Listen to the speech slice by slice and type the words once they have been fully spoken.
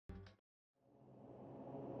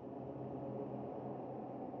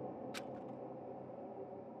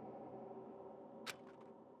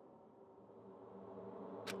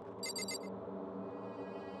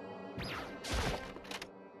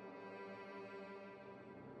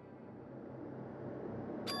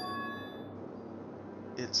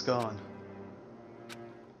It's gone.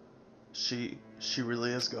 She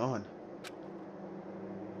really is gone.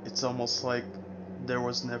 It's almost like there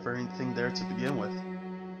was never anything there to begin with.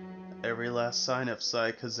 Every last sign of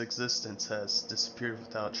Sayaka's existence has disappeared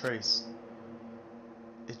without trace.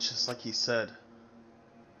 It's just like he said.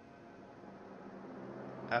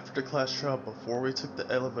 After the class trial, before we took the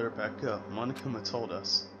elevator back up, Monokuma told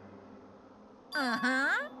us.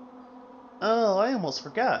 Uh-huh. Oh, I almost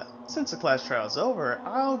forgot. Since the class trial is over,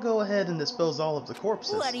 I'll go ahead and dispose all of the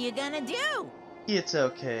corpses. What are you gonna do? It's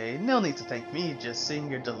okay. No need to thank me. Just seeing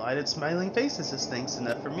your delighted smiling faces is thanks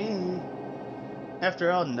enough for me.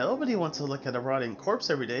 After all, nobody wants to look at a rotting corpse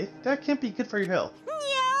every day. That can't be good for your health.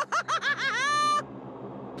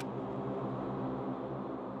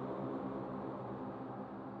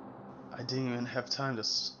 I didn't even have time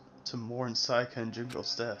to mourn Sayaka and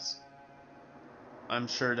Junko's deaths. I'm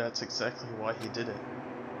sure that's exactly why he did it.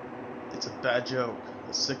 It's a bad joke,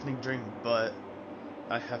 a sickening dream, but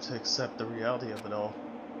I have to accept the reality of it all.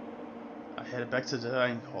 I headed back to the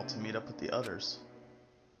dining hall to meet up with the others.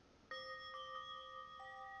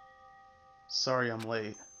 Sorry I'm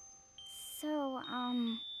late. So,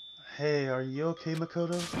 Hey, are you okay,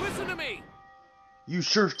 Makoto? Listen to me! You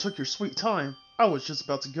sure took your sweet time. I was just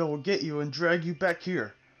about to go and get you and drag you back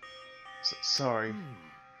here. Sorry.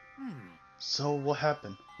 So, what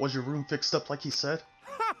happened? Was your room fixed up like he said?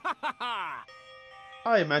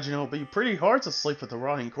 I imagine it'll be pretty hard to sleep with a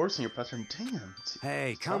rotting corpse in your bedroom. Damn.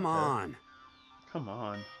 Hey, Stop come that. on. Come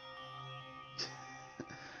on.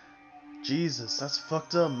 Jesus, that's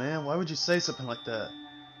fucked up, man. Why would you say something like that?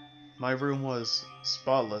 My room was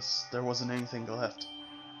spotless. There wasn't anything left.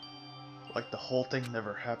 Like the whole thing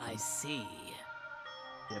never happened. I see.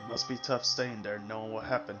 It must be tough staying there knowing what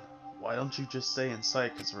happened. Why don't you just stay in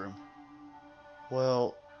Sayaka's room?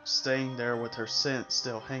 Well, staying there with her scent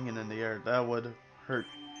still hanging in the air, that would hurt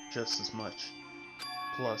just as much.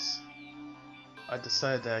 Plus, I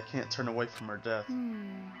decided that I can't turn away from her death.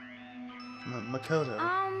 Makoto.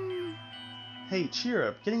 Hey, cheer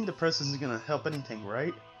up. Getting depressed isn't gonna help anything,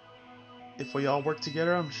 right? If we all work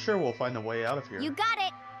together, I'm sure we'll find a way out of here. you got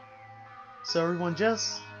it. So everyone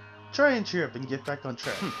just try and cheer up and get back on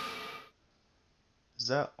track. Is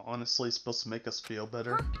that honestly supposed to make us feel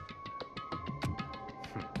better?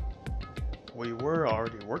 We were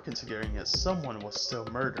already working together and yet someone was still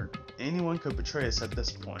murdered. Anyone could betray us at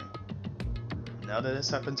this point. Now that it's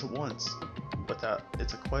happened to once, but that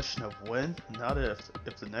it's a question of when, not if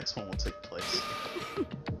the next one will take place.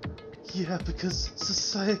 Yeah, because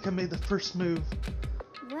Sayaka made the first move.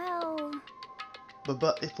 Well...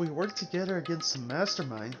 But if we work together against some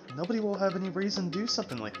mastermind, nobody will have any reason to do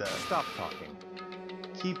something like that. Stop talking.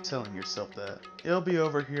 Keep telling yourself that. It'll be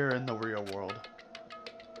over here in the real world.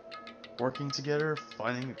 Working together,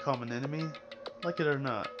 finding a common enemy, like it or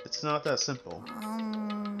not, it's not that simple.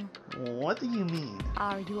 What do you mean?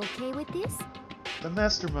 Are you okay with this? The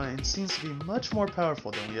mastermind seems to be much more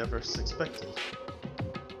powerful than we ever expected.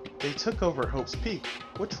 They took over Hope's Peak,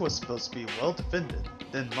 which was supposed to be well defended,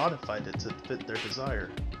 then modified it to fit their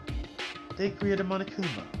desire. They created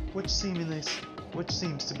Monokuma, which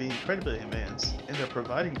seems to be incredibly advanced, and they're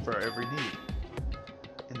providing for our every need.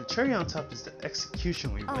 And the cherry on top is the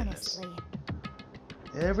execution we witnessed.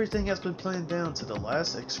 Honestly. Everything has been planned down to the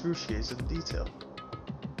last excruciating detail.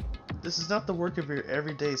 This is not the work of your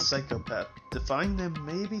everyday psychopath. Defying them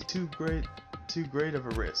may be too great of a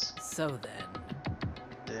risk. So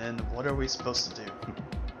Then what are we supposed to do?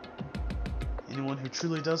 Anyone who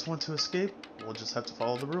truly does want to escape will just have to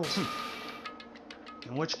follow the rules.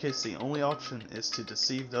 In which case the only option is to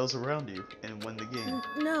deceive those around you and win the game.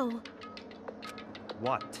 No,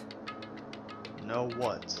 What? Know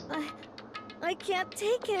what? I can't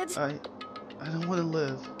take it. I don't want to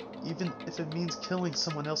live, even if it means killing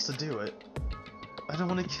someone else to do it. I don't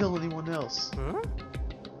want to kill anyone else. Huh?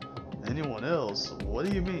 Anyone else? What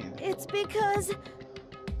do you mean? It's because...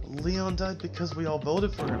 Leon died because we all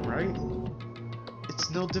voted for him, right? It's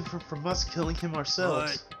no different from us killing him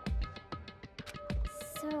ourselves.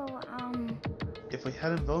 So, If we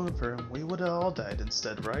hadn't voted for him, we would have all died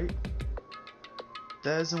instead, right?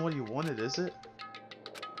 That isn't what you wanted, is it?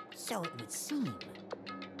 So it would seem.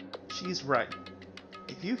 She's right.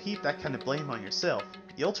 If you heap that kind of blame on yourself,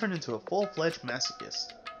 you'll turn into a full-fledged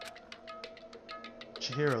masochist.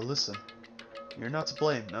 Chihiro, listen. You're not to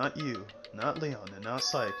blame, not you, not Leon, and not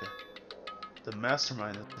Sayaka. The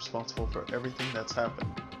mastermind is responsible for everything that's happened.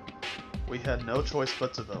 We had no choice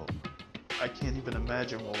but to vote. I can't even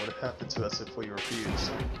imagine what would have happened to us if we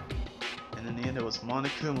refused. And in the end it was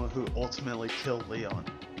Monokuma who ultimately killed Leon.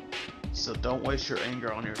 So don't waste your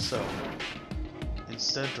anger on yourself.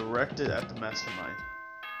 Instead direct it at the mastermind.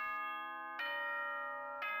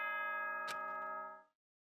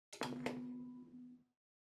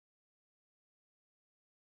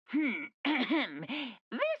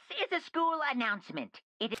 This is a school announcement.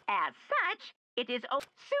 It is as such. It is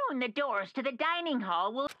soon the doors to the dining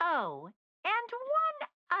hall will. Oh, and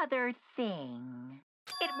one other thing.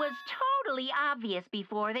 It was totally obvious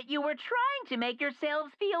before that you were trying to make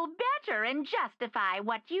yourselves feel better and justify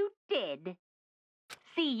what you did.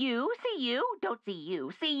 See you, don't see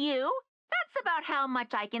you, see you. That's about how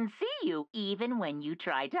much I can see you, even when you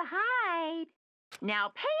try to hide. Now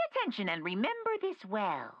pay attention and remember this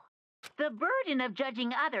well. The burden of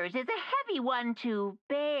judging others is a heavy one to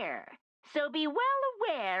bear, so be well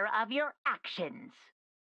aware of your actions.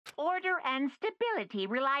 Order and stability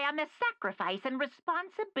rely on the sacrifice and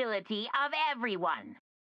responsibility of everyone.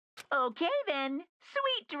 Okay then,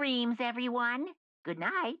 sweet dreams, everyone. Good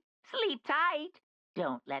night, sleep tight.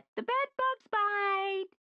 Don't let the bed bugs bite.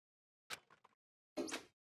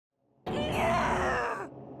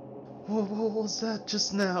 What was that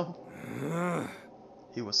just now?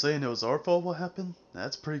 He was saying it was our fault what happened?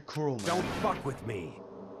 That's pretty cruel, man. Don't fuck with me.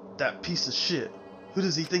 That piece of shit. Who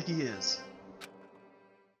does he think he is?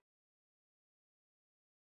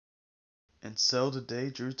 And so the day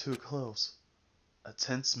drew to a close. A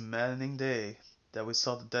tense, maddening day that we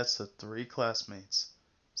saw the deaths of 3 classmates,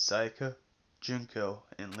 Sayaka, Junko,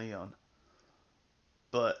 and Leon.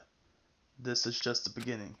 But this is just the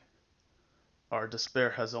beginning. Our despair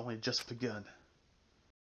has only just begun.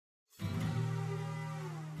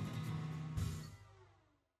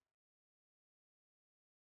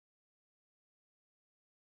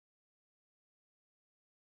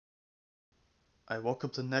 I woke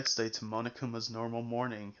up the next day to Monokuma's normal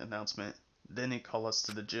morning announcement. Then he called us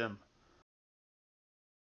to the gym.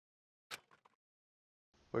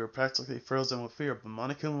 We were practically frozen with fear, but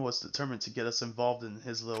Monokuma was determined to get us involved in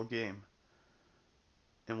his little game.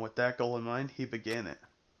 And with that goal in mind, he began it.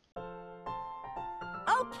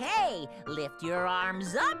 Okay, lift your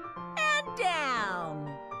arms up and down.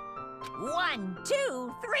 1,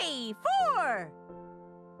 2, 3, 4.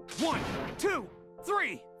 1, 2,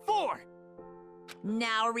 3, 4.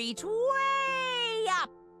 Now reach way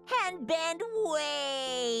up and bend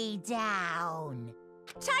way down.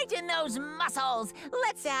 Tighten those muscles.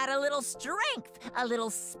 Let's add a little strength, a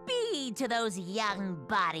little speed to those young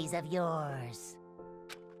bodies of yours.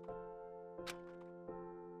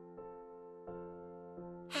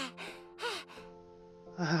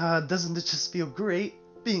 Doesn't it just feel great?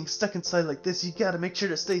 Being stuck inside like this, you gotta make sure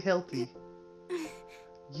to stay healthy.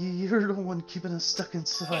 You're the one keeping us stuck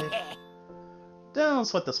inside. Don't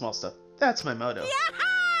sweat the small stuff. That's my motto.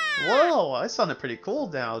 Whoa, I sounded pretty cool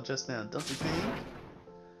just now, don't you think?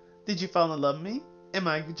 Did you fall in love with me? Am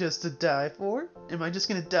I just to die for? Am I just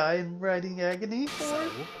gonna die in riding agony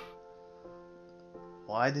for?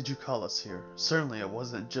 Why did you call us here? Certainly it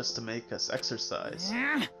wasn't just to make us exercise.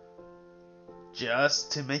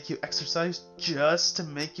 Just to make you exercise? Just to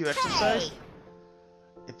make you exercise? Hey!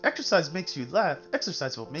 If exercise makes you laugh,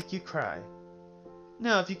 exercise will make you cry.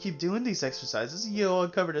 Now, if you keep doing these exercises, you'll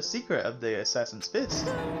uncover the secret of the Assassin's Fist.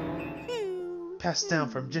 Passed down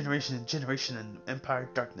from generation to generation in Empire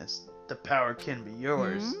Darkness. The power can be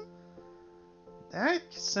yours. That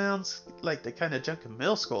sounds like the kind of junk a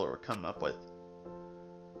middle schooler would come up with.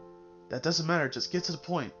 That doesn't matter, just get to the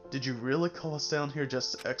point. Did you really call us down here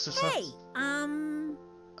just to exercise? Hey,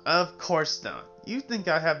 Of course not. You think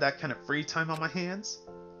I have that kind of free time on my hands?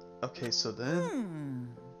 Okay, so then...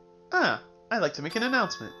 I'd like to make an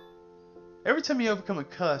announcement. Every time you overcome a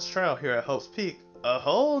class trial here at Hope's Peak, a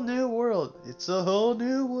whole new world. It's a whole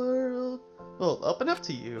new world. Will open up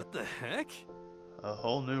to you. What the heck? A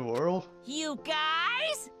whole new world? you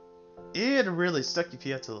guys? It'd really suck if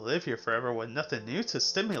you had to live here forever with nothing new to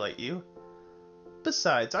stimulate you.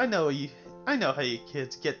 Besides, I know how you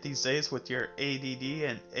kids get these days with your ADD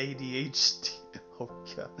and ADHD. Oh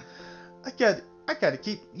god. I gotta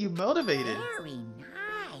keep you motivated. Very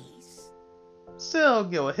nice. So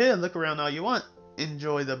go ahead, look around all you want.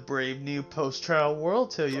 Enjoy the brave new post-trial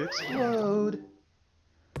world till you explode.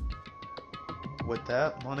 With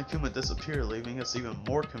that, Monokuma disappeared, leaving us even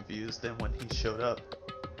more confused than when he showed up.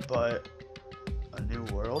 But a new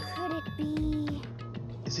world? Could it be?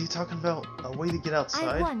 Is he talking about a way to get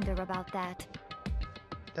outside? I wonder about that.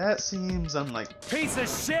 That seems unlikely. Piece of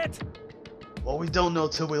shit! Well, we don't know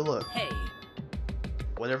till we look. Hey.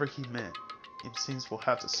 Whatever he meant, it seems we'll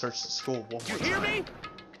have to search the school one You more hear time. me?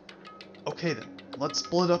 Okay then, let's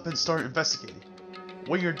split up and start investigating.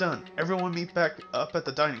 When you're done, everyone meet back up at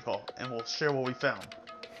the dining hall, and we'll share what we found.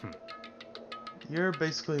 You're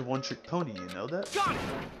basically a one-trick pony, you know that? Got it!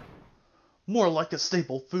 More like a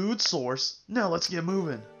staple food source. Now let's get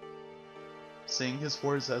moving. Seeing his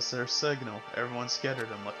words as their signal, everyone scattered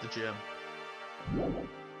and left the gym.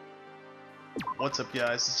 What's up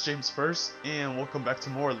guys, it's James First, and welcome back to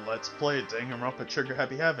more Let's Play Danganronpa Trigger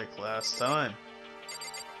Happy Havoc. Last time,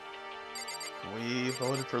 we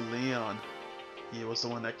voted for Leon. He was the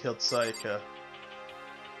one that killed Sayaka.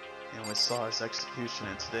 And we saw his execution,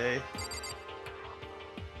 and today,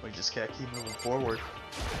 we just gotta keep moving forward.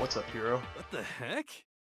 What's up, hero? What the heck?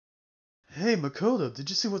 Hey Makoto, did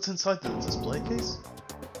you see what's inside the display case?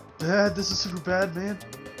 Dad, this is super bad, man.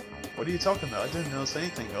 What are you talking about? I didn't notice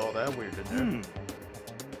anything all that weird in there.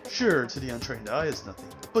 Sure, to the untrained eye is nothing,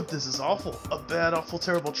 but this is awful. A bad, awful,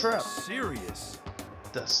 terrible trap. Serious?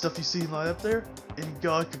 That stuff you see light up there? Any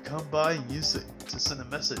god could come by and use it to send a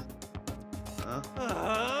message. Huh?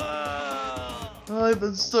 I've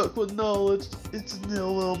been stuck with knowledge. It's a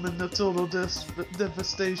nil element of total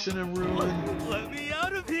devastation and ruin. Let me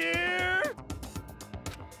out of here!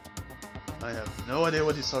 I have no idea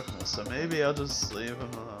what he's talking about, so maybe I'll just leave him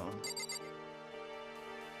alone.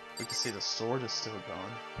 We can see the sword is still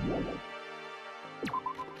gone.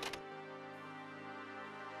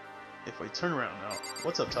 If we turn around now,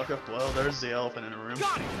 what's up, Tucker? Well, there's the elephant in the room.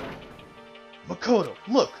 Got it! Makoto,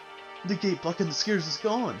 look! The gate blocking the skiers is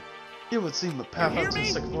gone. It would seem the path You out to the hear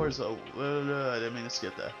me? second floor is. I didn't mean to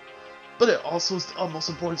skip that. But it also is the utmost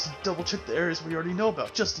importance to double check the areas we already know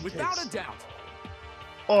about, just in Without case. a doubt.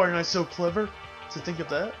 Aren't I so clever to think of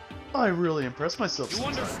that? I really impress myself You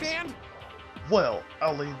sometimes. understand? Well,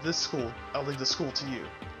 I'll leave the school to you.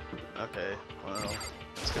 Okay, well,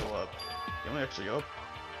 let's go up. Can we actually go up?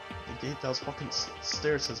 The gate that was blocking the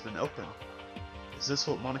stairs has been opened. Is this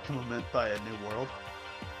what Monokuma meant by a new world?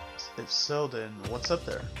 If so, then what's up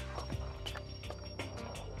there?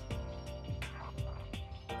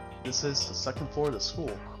 This is the second floor of the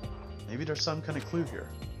school. Maybe there's some kind of clue here.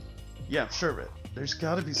 Yeah, I'm sure of it. There's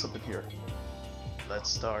gotta be something here. Let's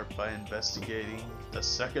start by investigating the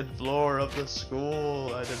second floor of the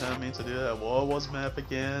school. I did not mean to do that. What was map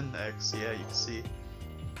again? X, yeah, you can see.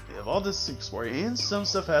 We have all this to explore, and some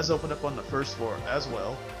stuff has opened up on the first floor as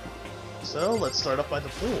well. So let's start off by the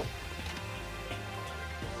pool.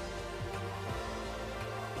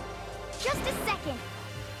 Just a second.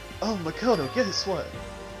 Oh, Makoto, guess what?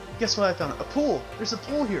 Guess what I found? A pool! There's a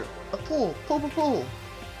pool here! A pool! Pool!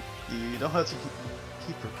 You don't have to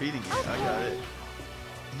keep repeating it, I got it.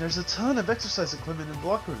 And there's a ton of exercise equipment in the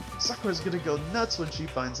locker room. Sakura's gonna go nuts when she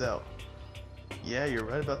finds out. Yeah, you're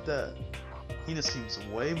right about that. Hina seems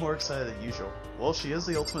way more excited than usual. Well, she is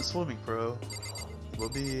the ultimate swimming pro. It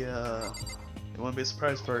wouldn't be a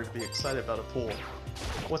surprise for her to be excited about a pool.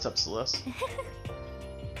 What's up, Celeste?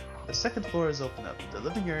 The second floor is open up, the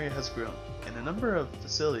living area has grown, and a number of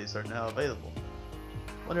facilities are now available.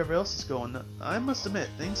 Whatever else is going on, I must admit,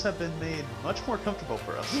 things have been made much more comfortable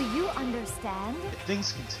for us. Do you understand? If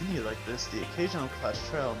things continue like this, the occasional clash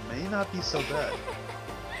trial may not be so bad.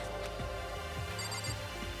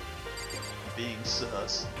 Being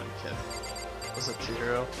sus. I'm kidding. What's up,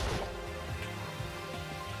 Chihiro?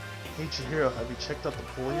 Hey Chihiro, have you checked out the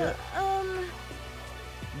pool yet?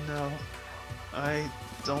 No. I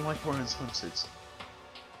don't like wearing swimsuits.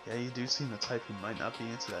 Yeah, you do seem the type who might not be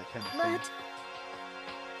into that kind of thing.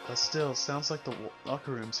 But still, sounds like the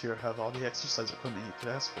locker rooms here have all the exercise equipment you could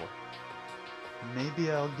ask for. Maybe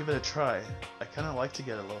I'll give it a try. I kinda like to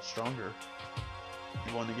get a little stronger.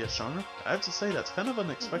 You want to get stronger? I have to say, that's kind of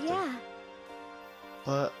unexpected. Yeah.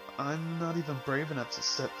 But I'm not even brave enough to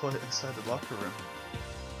step foot inside the locker room.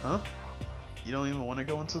 Huh? You don't even want to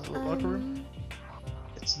go into the locker room?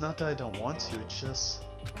 It's not that I don't want to, it's just...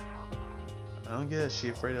 I don't get it, is she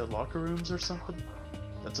afraid of locker rooms or something?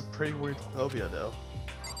 That's a pretty weird phobia though.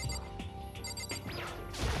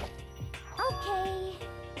 Okay.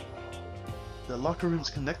 The locker rooms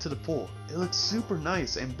connect to the pool. It looks super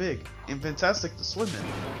nice and big and fantastic to swim in.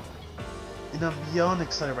 And I'm beyond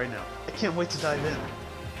excited right now. I can't wait to dive in.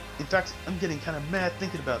 In fact, I'm getting kind of mad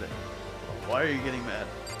thinking about it. Why are you getting mad?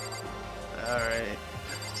 Alright,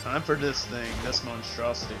 time for this thing, this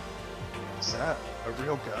monstrosity. Is that a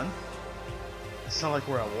real gun? It's not like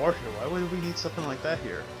we're at war here. Why would we need something like that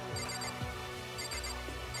here?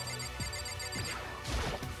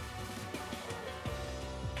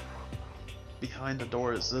 Behind the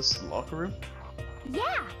door, is this the locker room?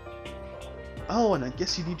 Yeah. Oh, and I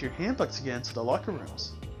guess you need your handbook to get into the locker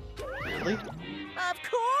rooms. Really? Of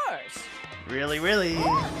course. Really?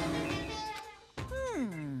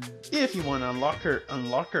 If you want to unlock the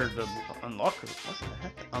locker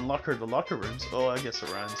rooms, oh, I guess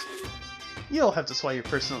it rhymes. You'll have to swipe your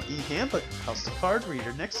personal e-handbook across the card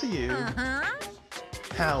reader next to you.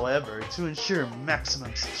 However, to ensure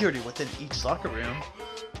maximum security within each locker room,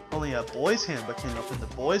 only a boys' handbook can open the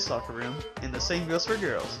boys' locker room, and the same goes for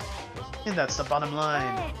girls. And that's the bottom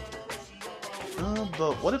line.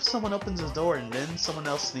 But what if someone opens the door and then someone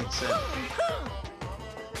else sneaks in?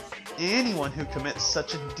 Anyone who commits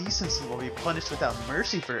such indecency will be punished without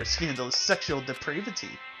mercy for a scandalous sexual depravity.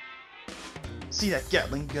 See that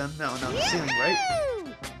Gatling gun mounted on the ceiling, right?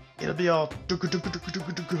 It'll be all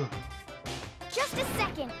dugga-dugga-dugga-dugga-dugga. Just a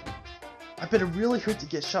second. I bet it really hurt to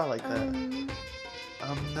get shot like that.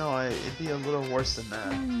 No, it'd be a little worse than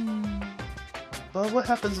that. But what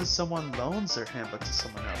happens if someone loans their handbook to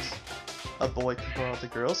someone else? A boy could borrow the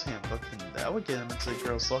girl's handbook, and that would get him into the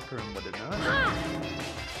girl's locker room, would it not?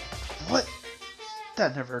 What?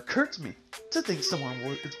 That never occurred to me. To think someone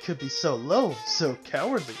could be so low, so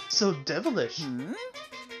cowardly, so devilish.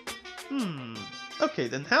 Okay,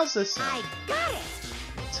 then how's this sound? I got it.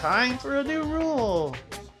 Time for a new rule!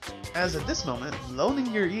 As at this moment, loaning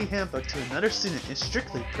your e-handbook to another student is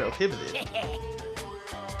strictly prohibited.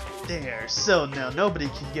 There, so now nobody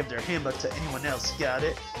can give their handbook to anyone else, got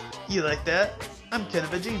it? You like that? I'm kind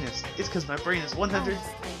of a genius. It's because my brain is 100.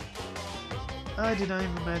 I do not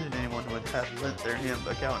even imagine anyone would have lent their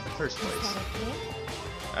handbook out in the first place.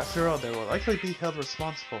 After all, they will likely be held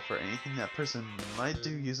responsible for anything that person might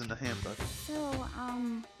do using the handbook. So,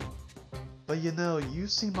 But you know, you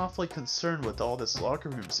seem awfully concerned with all this locker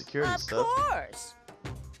room security stuff. Of course!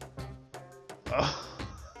 Oh,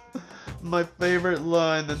 my favorite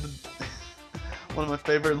line in the... one of my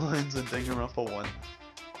favorite lines in Danganronpa 1.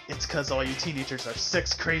 It's cause all you teenagers are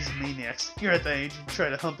sex crazy maniacs. You're at the age you try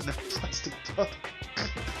to hump in a plastic pup.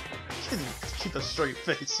 Can't even keep a straight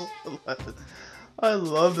face. I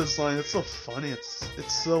love this line. It's so funny. It's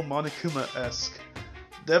so Monokuma-esque.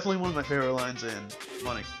 Definitely one of my favorite lines in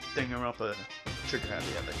Danganronpa Trigger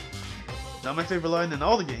Happy Epic. Not my favorite line in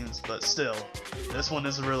all the games, but still, this one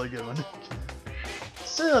is a really good one.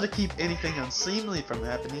 Still, to keep anything unseemly from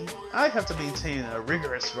happening, I have to maintain a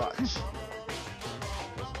rigorous watch.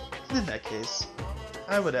 In that case,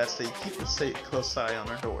 I would ask that you keep a close eye on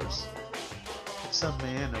our doors. If some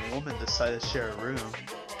man or woman decide to share a room,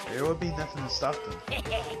 there would be nothing to stop them.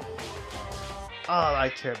 All I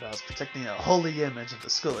care about is protecting the holy image of the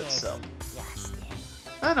school itself.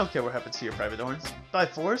 I don't care what happens to your private dorms. By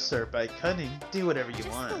force or by cutting, do whatever you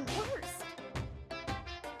want.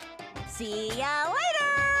 See ya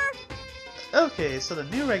later! Okay, so the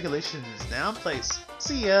new regulation is now in place.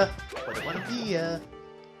 See ya! Wouldn't wanna be ya.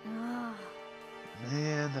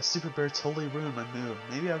 Man, the Super Bird's holy room I moved.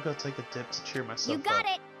 Maybe I'll go take a dip to cheer myself up. You got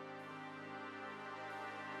it.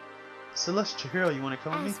 Celeste Chihiro, you wanna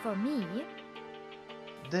come with As for me,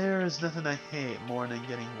 There is nothing I hate more than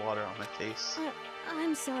getting water on my face.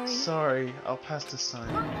 I'm sorry. Sorry, I'll pass the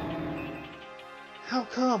sign. How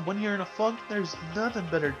come? When you're in a funk, there's nothing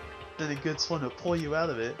better than a good swim to pull you out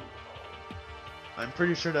of it. I'm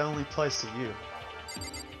pretty sure that only applies to you.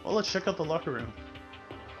 Well, let's check out the locker room.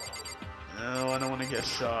 No, I don't want to get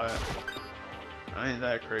shot. I ain't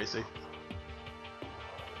that crazy.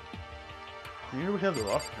 Here we have the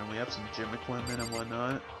locker room. We have some gym equipment and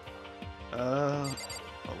whatnot. Oh,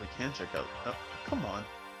 we can check out. Oh, come on.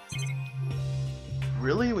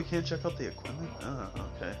 Really? We can't check out the equipment? Oh,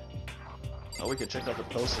 okay. Oh, we can check out the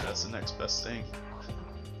poster. That's the next best thing.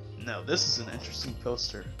 Now, this is an interesting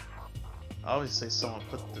poster. Obviously, someone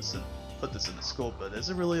put this in the school, but is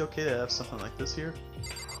it really okay to have something like this here?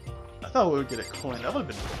 I thought we would get a coin. That would have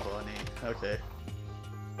been funny. Okay.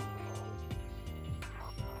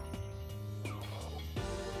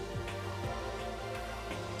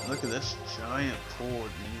 Look at this giant pool,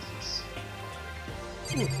 Jesus.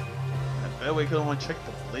 I bet we could only check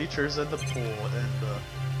the bleachers and the pool and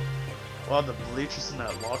well, the bleachers in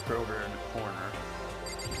that locker over in the corner.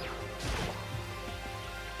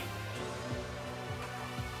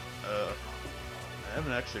 I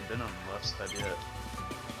haven't actually been on the left side yet.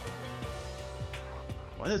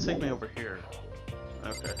 Why did it take me over here?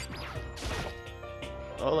 Okay.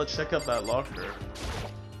 Oh, let's check out that locker.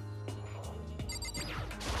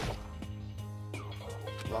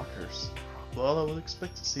 Lockers. Well, I would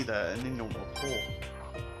expect to see that ending in a pool.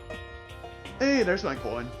 Hey, there's my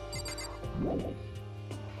coin.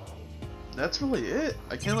 That's really it.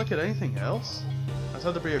 I can't look at anything else. I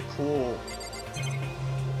thought there'd be a cool...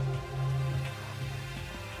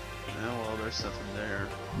 Oh, well, there's nothing there.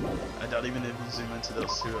 I doubt even if you zoom into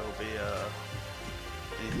those two, it'll be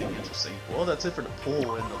anything interesting. Well, that's it for the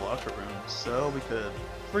pool in the locker room, so we could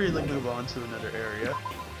freely move on to another area.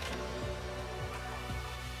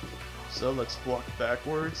 So let's walk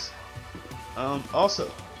backwards.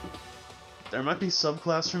 Also, there might be some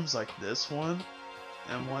classrooms like this one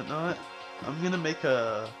and whatnot. I'm gonna make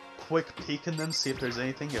a quick peek in them, see if there's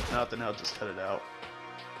anything. If not, then I'll just cut it out.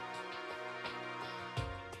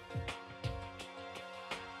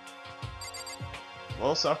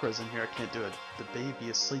 Well, Sakura's in here, I can't do it. The baby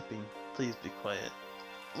is sleeping. Please be quiet.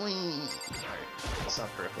 Alright,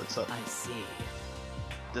 Sakura, what's up? I see.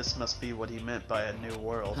 This must be what he meant by a new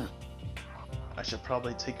world. I should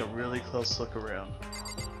probably take a really close look around.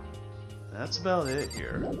 That's about it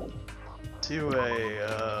here. To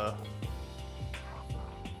a,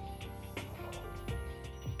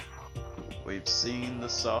 we've seen the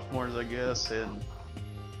sophomores, I guess, in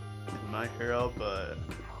My Hero, but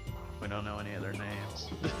we don't know any of their names.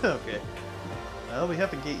 Okay. Well, we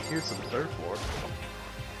have a gate here to the 3rd floor.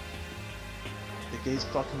 The gate's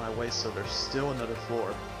blocking my way, so there's still another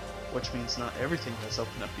floor, which means not everything has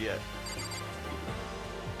opened up yet.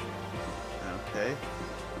 Okay.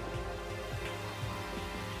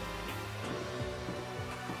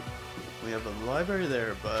 We have a library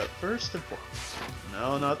there, but first of all...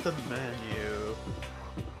 No, not the menu.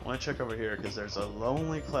 I want to check over here, because there's a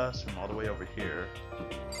lonely classroom all the way over here.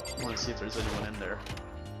 I want to see if there's anyone in there.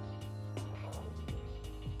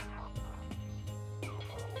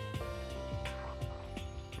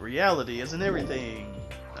 Reality isn't everything!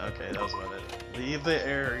 Okay, that was about it. Leave the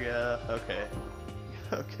area. Okay.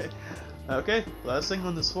 Okay. Okay, last thing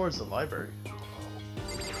on this floor is the library.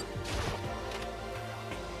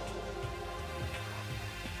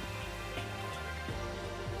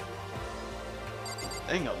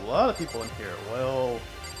 Dang, a lot of people in here. Well,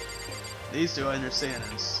 these two I understand,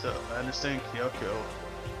 and so I understand Kyoko.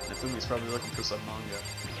 And Fumi's probably looking for some manga.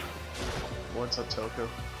 What's up, Toko?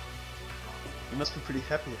 You must be pretty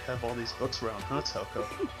happy to have all these books around, huh, Toko?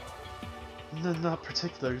 No, not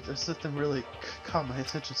particular. There's nothing really caught my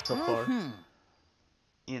attention so far.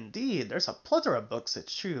 Indeed, there's a plethora of books,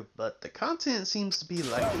 it's true, but the content seems to be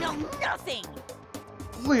like... No, nothing!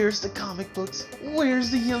 Where's the comic books?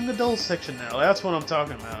 Where's the young adult section now? That's what I'm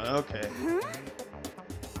talking about, okay.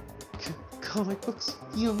 Comic books?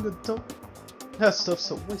 Young adult? That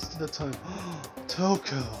stuff's a waste of time.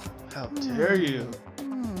 Toko, how dare you?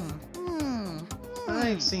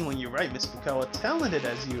 I've seen when you write, Miss Fukawa. Talented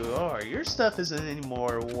as you are, your stuff isn't any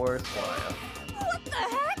more worthwhile. What the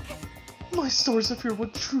heck? My stories are filled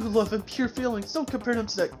with true love and pure feelings. Don't compare them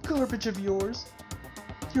to that garbage of yours.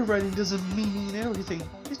 Your writing doesn't mean anything.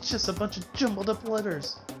 It's just a bunch of jumbled up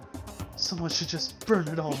letters. Someone should just burn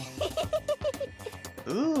it all.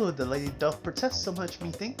 Ooh, the lady doth protest so much,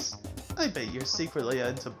 methinks. I bet you're secretly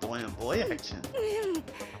into boy on boy action.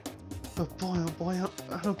 But boy oh boy,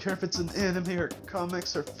 I don't care if it's an anime or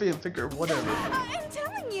comics or fanfic or whatever. I'm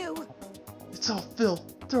telling you! It's all filth.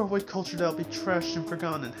 Throwaway culture that'll be trashed and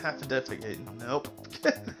forgotten and half a decade. Nope.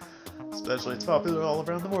 Especially it's popular all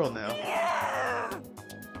around the world now.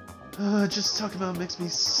 Just talking about it makes me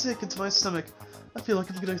sick into my stomach. I feel like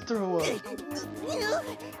I'm gonna throw up.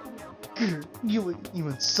 You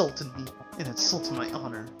insulted me and insulted my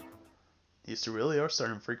honor. These two really are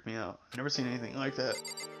starting to freak me out. I've never seen anything like that.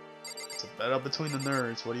 It's a battle between the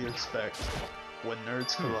nerds. What do you expect? When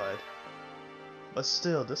nerds collide. But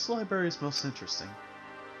still, this library is most interesting.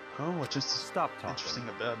 Oh, what's just Stop talking. interesting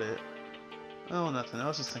about it? Oh, nothing. I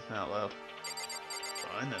was just thinking out loud.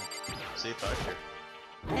 Fine then. See if I care.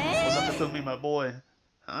 What's up to Fumi, my boy?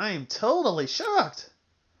 I'm totally shocked.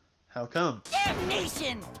 How come?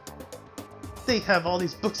 Damnation! They have all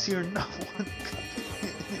these books here, not one.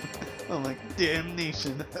 I'm like,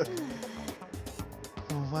 damnation.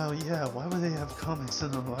 Oh, wow, yeah, why would they have comics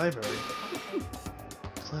in the library?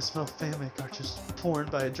 Plasma Famic are just porn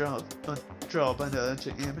by a draw by a bunch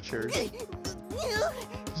of amateurs.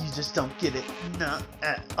 You just don't get it. Not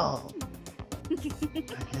at all.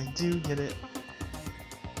 I do get it.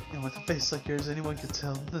 And with a face like yours, anyone could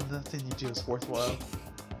tell that nothing you do is worthwhile.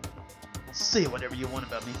 Say whatever you want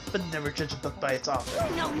about me, but never judge a book by its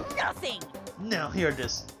author. No, nothing! Now hear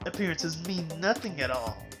this. Appearances mean nothing at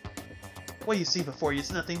all. What you see before you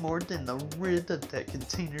is nothing more than the rid that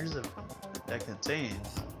contains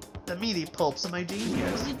the meaty pulps of my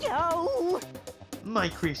genius. No! My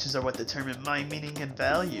creations are what determine my meaning and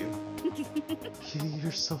value.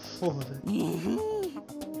 You're so full of it.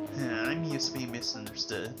 Yeah, I'm used to being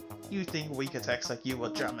misunderstood. You think weak attacks like you will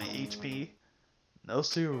drop my HP? Those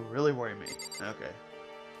two really worry me. Okay.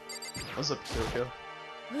 What's up, Kyoko?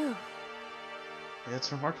 Yeah,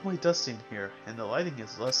 it's remarkably dusty in here, and the lighting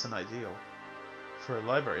is less than ideal. For a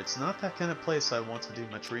library, it's not that kind of place I want to do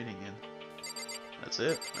much reading in. That's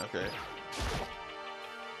it? Okay.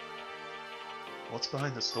 What's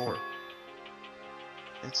behind this door?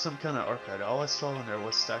 It's some kind of archive. All I saw in there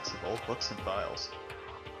was stacks of old books and files.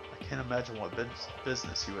 I can't imagine what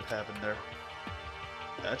business you would have in there.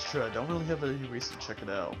 That's true, I don't really have any reason to check it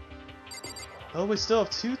out. Oh, we still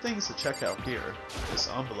have two things to check out here. This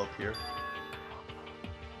envelope here.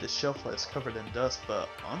 This shelf is covered in dust, but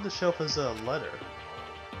on the shelf is a letter.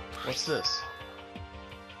 What's this?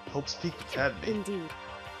 Hope's Peak Academy. Indeed.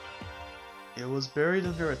 It was buried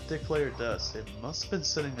under a thick layer of dust. It must have been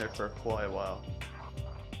sitting there for quite a while.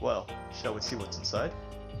 Well, shall we see what's inside?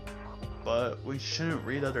 But we shouldn't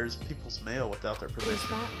read other people's mail without their Is permission.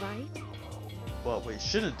 that right? What we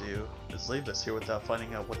shouldn't do is leave this here without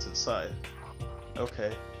finding out what's inside.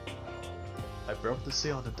 Okay. I broke the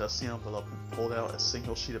seal on the dusty envelope and pulled out a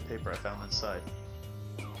single sheet of paper I found inside.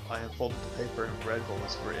 I unfolded the paper and read what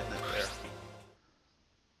was written in there.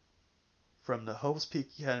 From the Hope's Peak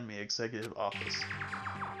Academy Executive Office.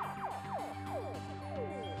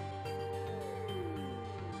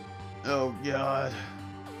 Oh god.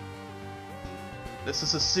 This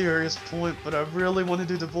is a serious point, but I really want to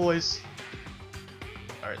do the voice.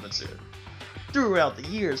 Alright, let's do it. Throughout the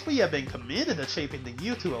years, we have been committed to shaping the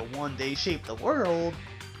youth who will one day shape the world.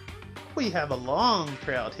 We have a long,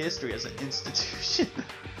 proud history as an institution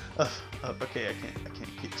okay, I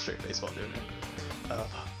can't keep a straight face while doing it.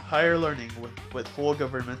 Higher learning with full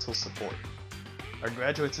governmental support. Our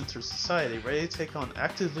graduates enter society ready to take on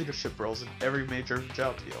active leadership roles in every major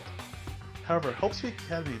job field. However, Hope's Peak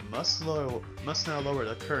Academy must now lower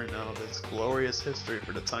the curtain of its glorious history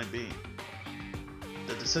for the time being.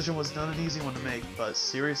 The decision was not an easy one to make, but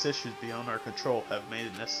serious issues beyond our control have made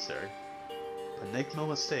it necessary. But make no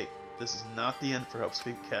mistake, this is not the end for Hope's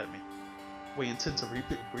Peak Academy. We intend to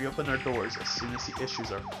reopen our doors as soon as the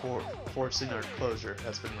issues forcing our closure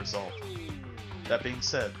has been resolved. That being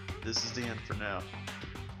said, this is the end for now,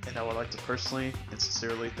 and I would like to personally and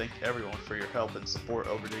sincerely thank everyone for your help and support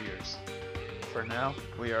over the years. For now,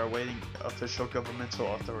 we are awaiting official governmental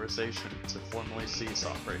authorization to formally cease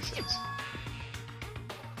operations.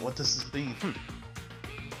 What does this mean?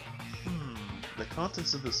 The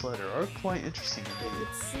contents of this letter are quite interesting indeed.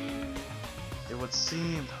 It would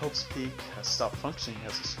seem Hope's Peak has stopped functioning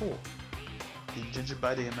as a school. And judging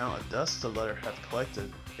by the amount of dust the letter had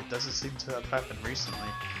collected, it doesn't seem to have happened recently.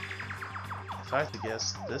 If I had to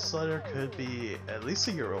guess, this letter could be at least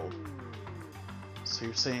a year old. So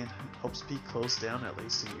you're saying Hope's Peak closed down at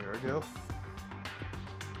least a year ago?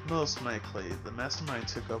 Most likely, the mastermind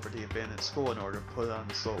took over the abandoned school in order to put on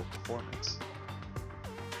the solo performance.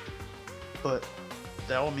 But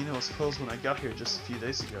that would mean it was closed when I got here just a few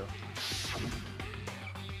days ago.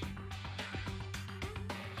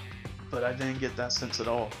 But I didn't get that sense at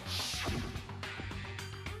all.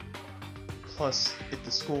 Plus, if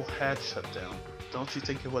the school had shut down, don't you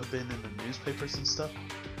think it would have been in the newspapers and stuff?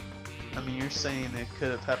 I mean, you're saying it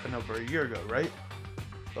could have happened over a year ago, right?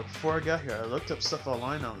 But before I got here, I looked up stuff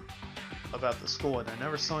online about the school and I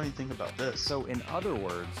never saw anything about this. So in other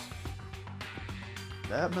words,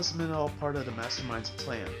 that must have been all part of the mastermind's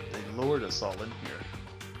plan. They lured us all in here.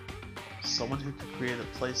 Someone who could create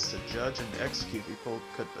a place to judge and execute people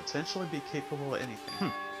could potentially be capable of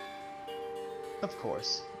anything. Of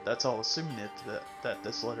course, that's all assuming that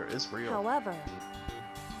this letter is real. However,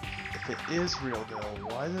 if it is real though,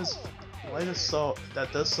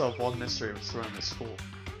 that does solve one mystery surrounding the school.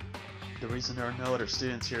 The reason there are no other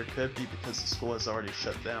students here could be because the school has already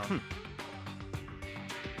shut down.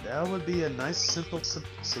 That would be a nice simple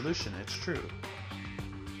solution, it's true.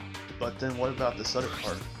 But then what about this other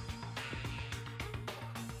part?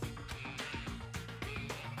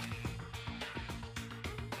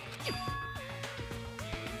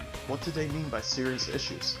 What did they mean by serious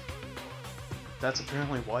issues? That's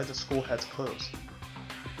apparently why the school had to close.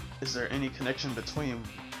 Is there any connection between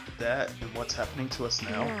that and what's happening to us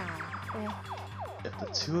now? If the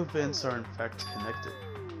two events are in fact connected,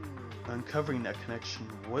 uncovering that connection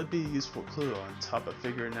would be a useful clue on top of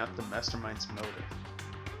figuring out the mastermind's motive.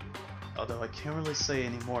 Although I can't really say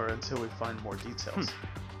any more until we find more details.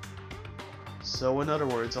 So in other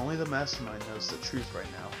words, only the mastermind knows the truth right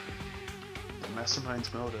now. The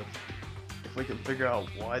mastermind's motive. If we can figure out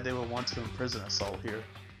why they would want to imprison us all here,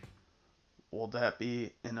 will that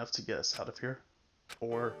be enough to get us out of here?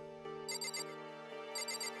 Or...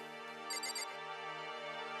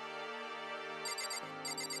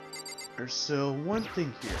 there's still one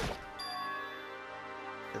thing here.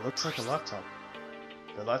 It looks like a laptop.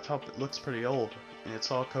 The laptop looks pretty old, and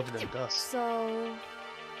it's all covered in dust. so...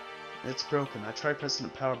 It's broken. I tried pressing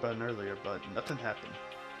the power button earlier, but nothing happened.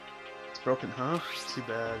 It's broken, huh? Too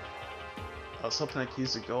bad. I was hoping I could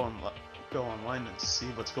use it to go online and see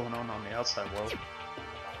what's going on the outside world.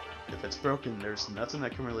 If it's broken, there's nothing I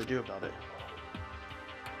can really do about it.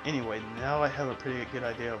 Anyway, now I have a pretty good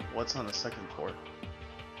idea of what's on the second floor.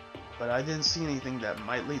 But I didn't see anything that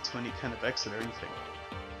might lead to any kind of exit or anything.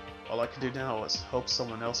 All I could do now was hope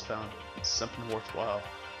someone else found something worthwhile.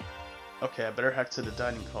 Okay, I better hack to the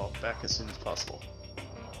dining hall back as soon as possible.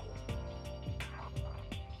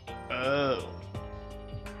 Oh.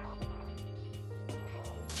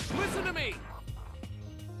 Listen to me!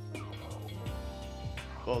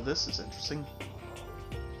 Well, this is interesting.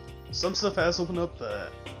 Some stuff has opened up,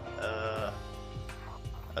 but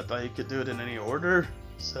I thought you could do it in any order.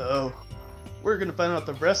 So, we're gonna find out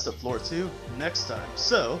the rest of Floor 2 next time.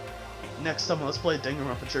 So, next time on Let's Play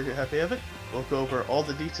Danganronpa Trigger Happy Havoc, we'll go over all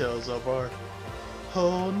the details of our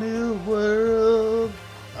whole new world.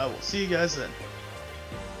 I will see you guys then.